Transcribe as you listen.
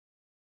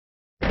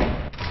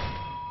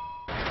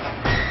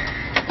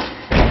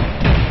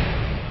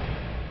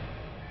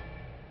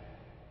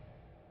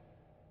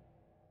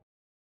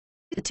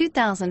The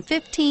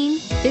 2015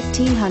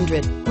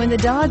 1500. When the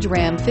Dodge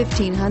Ram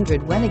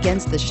 1500 went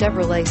against the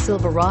Chevrolet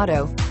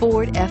Silverado,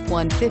 Ford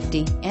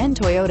F-150, and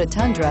Toyota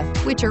Tundra,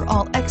 which are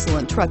all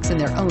excellent trucks in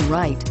their own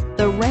right,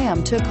 the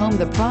Ram took home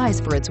the prize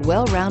for its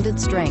well-rounded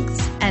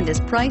strengths and is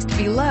priced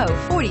below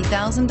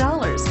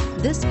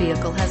 $40,000. This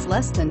vehicle has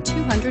less than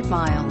 200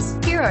 miles.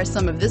 Here are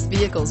some of this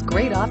vehicle's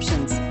great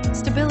options: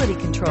 stability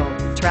control,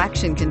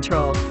 traction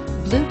control,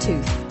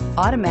 Bluetooth,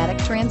 automatic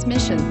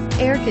transmission,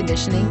 air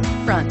conditioning,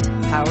 front,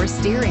 power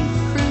steering,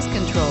 cruise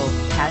control,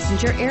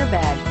 passenger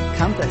airbag,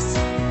 compass,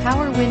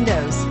 power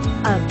windows.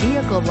 A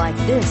vehicle like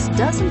this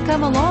doesn't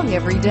come along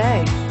every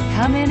day.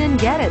 Come in and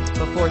get it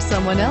before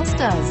someone else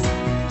does.